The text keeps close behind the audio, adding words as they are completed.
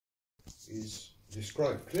is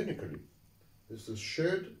described clinically as a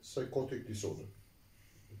shared psychotic disorder,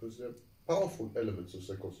 because there are powerful elements of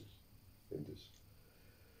psychosis in this.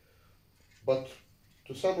 But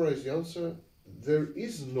to summarize the answer, there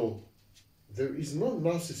is no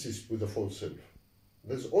narcissist with a false self.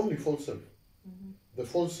 There's only false self. Mm-hmm. The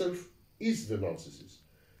false self is the narcissist.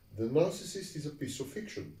 The narcissist is a piece of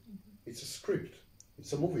fiction. Mm-hmm. It's a script.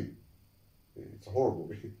 It's a movie. It's a horror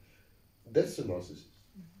movie. That's the narcissist.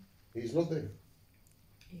 Mm-hmm. He's not there.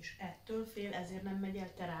 És ettől fél, ezért nem megy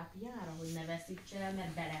el terápiára, hogy ne veszítse el,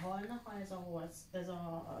 mert belehalna, ha ez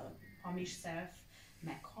a hamis self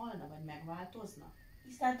meghalna, vagy megváltozna?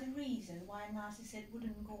 Is that the reason why Narcissist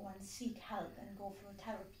wouldn't go and seek help and go for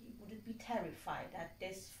therapy? Would it be terrified that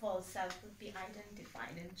this false self would be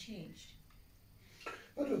identified and changed?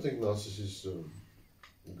 I don't think narcissists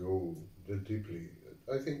go that deeply.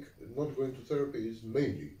 I think not going to therapy is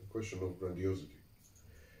mainly a question of grandiosity.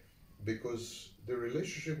 Because the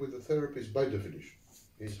relationship with the therapist, by definition,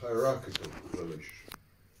 is hierarchical relationship.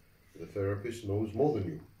 The therapist knows more than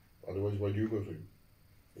you. Otherwise, why do you go to him?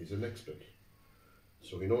 He's an expert.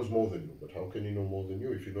 So he knows more than you. But how can he know more than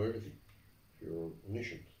you if you know everything? If you're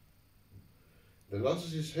omniscient. The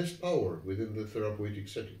narcissist has power within the therapeutic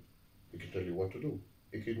setting. He can tell you what to do.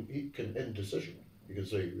 He can end the session. He can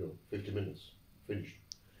say, 50 minutes, finished.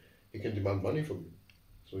 He can demand money from you.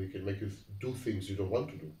 So he can make you do things you don't want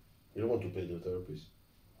to do. You don't want to pay the therapist,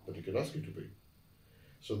 but he can ask you to pay.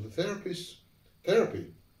 So the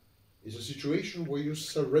therapy is a situation where you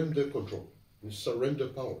surrender control, you surrender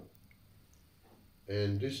power.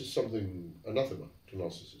 And this is something anathema to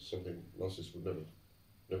narcissists, something narcissists would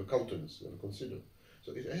never countenance, never consider.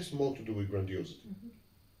 So it has more to do with grandiosity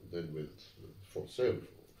than with false self.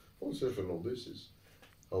 False self and all this is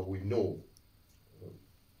how we know,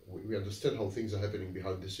 we understand how things are happening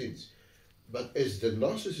behind the scenes. But as the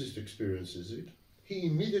narcissist experiences it, he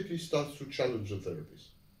immediately starts to challenge the therapist.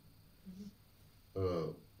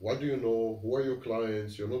 What do you know? Who are your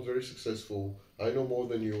clients? You're not very successful. I know more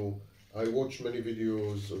than you. I watch many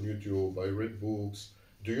videos on YouTube. I read books.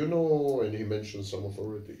 Do you know? And he mentions some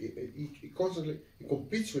authority. He constantly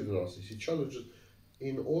competes with the narcissist. He challenges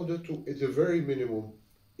in order to, at the very minimum,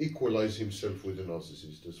 equalize himself with the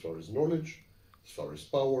narcissist as far as knowledge, as far as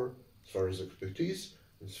power, as far as expertise,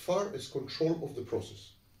 as far as control of the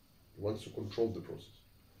process. He wants to control the process.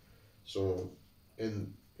 So,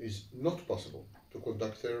 and it's not possible to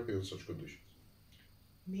conduct therapy on such conditions.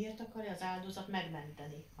 Miért akarja az áldozat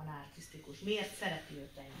megmenteni a narcisztikus? Miért szereti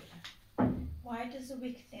őt ennyire? Why does the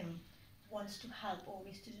victim wants to help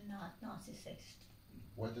always to the narcissist?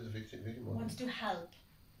 Why does the victim wants to help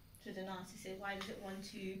to the narcissist? Why does it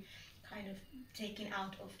want to kind of take him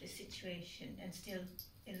out of the situation and still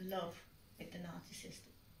in love with the narcissist?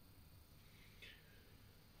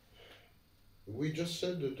 We just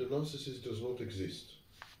said that the narcissist does not exist.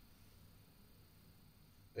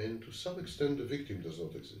 And to some extent the victim does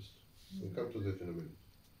not exist. We'll come to that in a minute.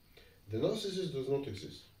 The narcissist does not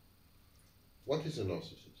exist. What is a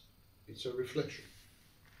narcissist? It's a reflection.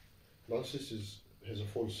 Narcissist has a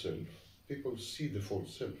false self. People see the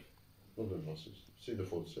false self, not the narcissist, see the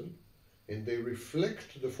false self, and they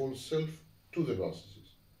reflect the false self to the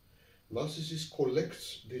narcissist. Narcissist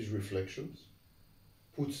collects these reflections,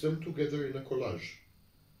 puts them together in a collage,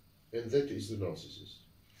 and that is the narcissist.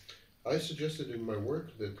 I suggested in my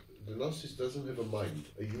work that the narcissist doesn't have a mind,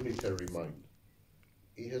 a unitary mind.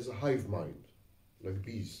 He has a hive mind, like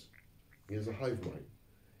bees. He has a hive mind.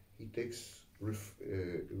 He takes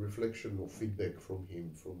reflection or feedback from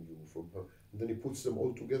him, from you, from her, and then he puts them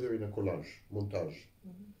all together in a collage, montage.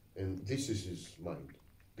 And this is his mind.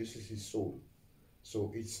 This is his soul.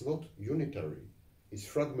 So it's not unitary, it's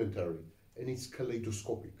fragmentary, and it's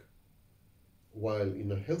kaleidoscopic. While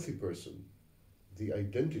in a healthy person, the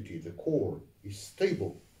identity, the core, is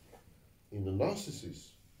stable. In the narcissist,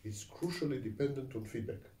 it's crucially dependent on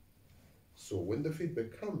feedback. So when the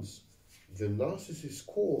feedback comes, the narcissist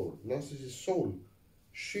core, narcissist soul,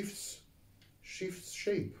 shifts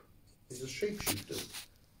shape. It's a shapeshifter.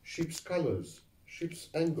 Shifts colors, shifts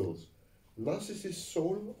angles. Narcissist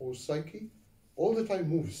soul or psyche all the time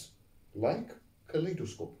moves like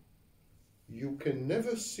kaleidoscope. You can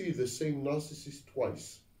never see the same narcissist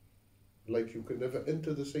twice, like you can never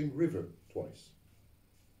enter the same river twice.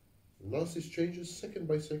 The narcissist changes second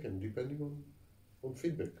by second, depending on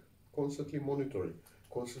feedback, constantly monitoring,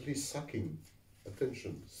 constantly sucking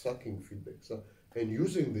attention, sucking feedback, and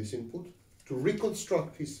using this input to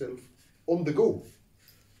reconstruct himself on the go.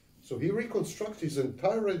 So he reconstructs his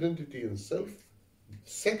entire identity and self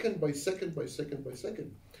second by second by second by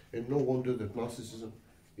second. And no wonder that narcissism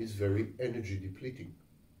is very energy depleting.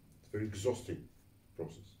 very exhausting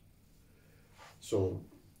process. So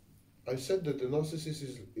I said that the narcissist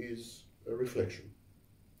is a reflection.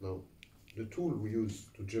 Now, the tool we use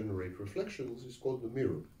to generate reflections is called the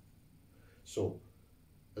mirror. So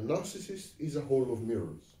a narcissist is a hall of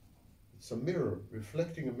mirrors. It's a mirror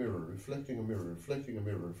reflecting a mirror, reflecting a mirror, reflecting a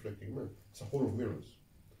mirror, reflecting a mirror. It's a hall of mirrors.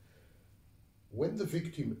 When the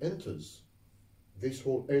victim enters this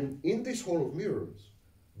hall, and in this hall of mirrors,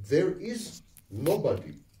 there is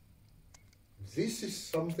nobody. This is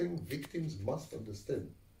something victims must understand.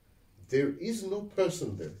 There is no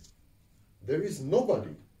person there. There is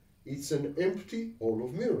nobody. It's an empty hall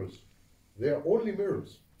of mirrors. They are only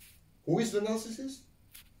mirrors. Who is the narcissist?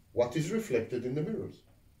 What is reflected in the mirrors?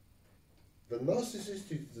 The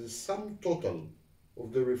narcissist is the sum total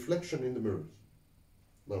of the reflection in the mirrors.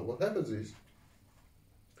 Now, what happens is,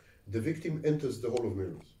 the victim enters the hall of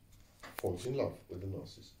mirrors, falls in love with the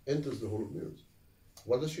narcissist, enters the hall of mirrors.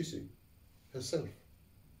 What does she see? Herself.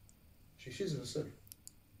 She sees herself.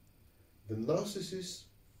 The narcissist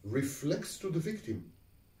reflects to the victim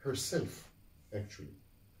herself, actually.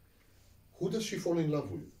 Who does she fall in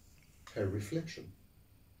love with? Her reflection,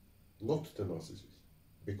 not the narcissist.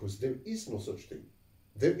 Because there is no such thing.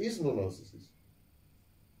 There is no narcissist.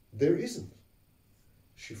 There isn't.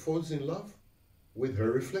 She falls in love with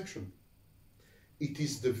her reflection. It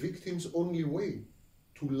is the victim's only way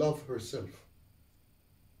to love herself.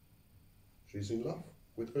 She's in love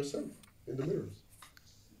with herself in the mirrors.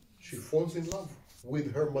 She falls in love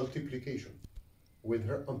with her multiplication, with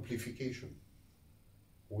her amplification,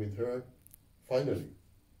 with her, finally,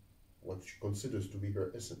 what she considers to be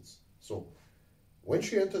her essence. So, when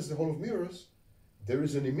she enters the hall of mirrors, there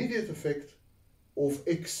is an immediate effect of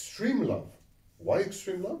extreme love. Why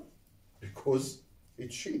extreme love? Because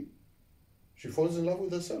it's she. She falls in love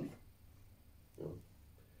with herself.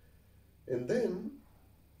 And then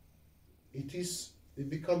it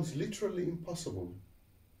becomes literally impossible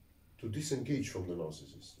to disengage from the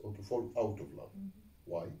narcissist or to fall out of love. Mm-hmm.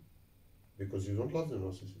 Why? Because you don't love the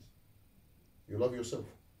narcissist. You love yourself.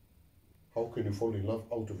 How can you fall in love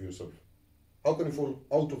out of yourself? How can you fall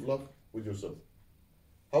out of love with yourself?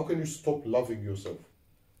 How can you stop loving yourself?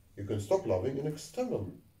 You can stop loving an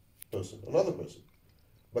external person, another person.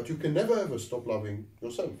 But you can never ever stop loving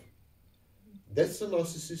yourself. That's the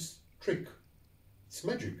narcissist's trick. It's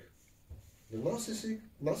magic. The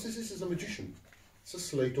narcissist is a magician. It's a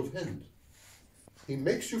sleight of hand. He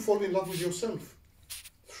makes you fall in love with yourself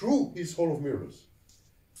through his hall of mirrors.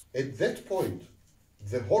 At that point,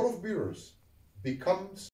 the hall of mirrors becomes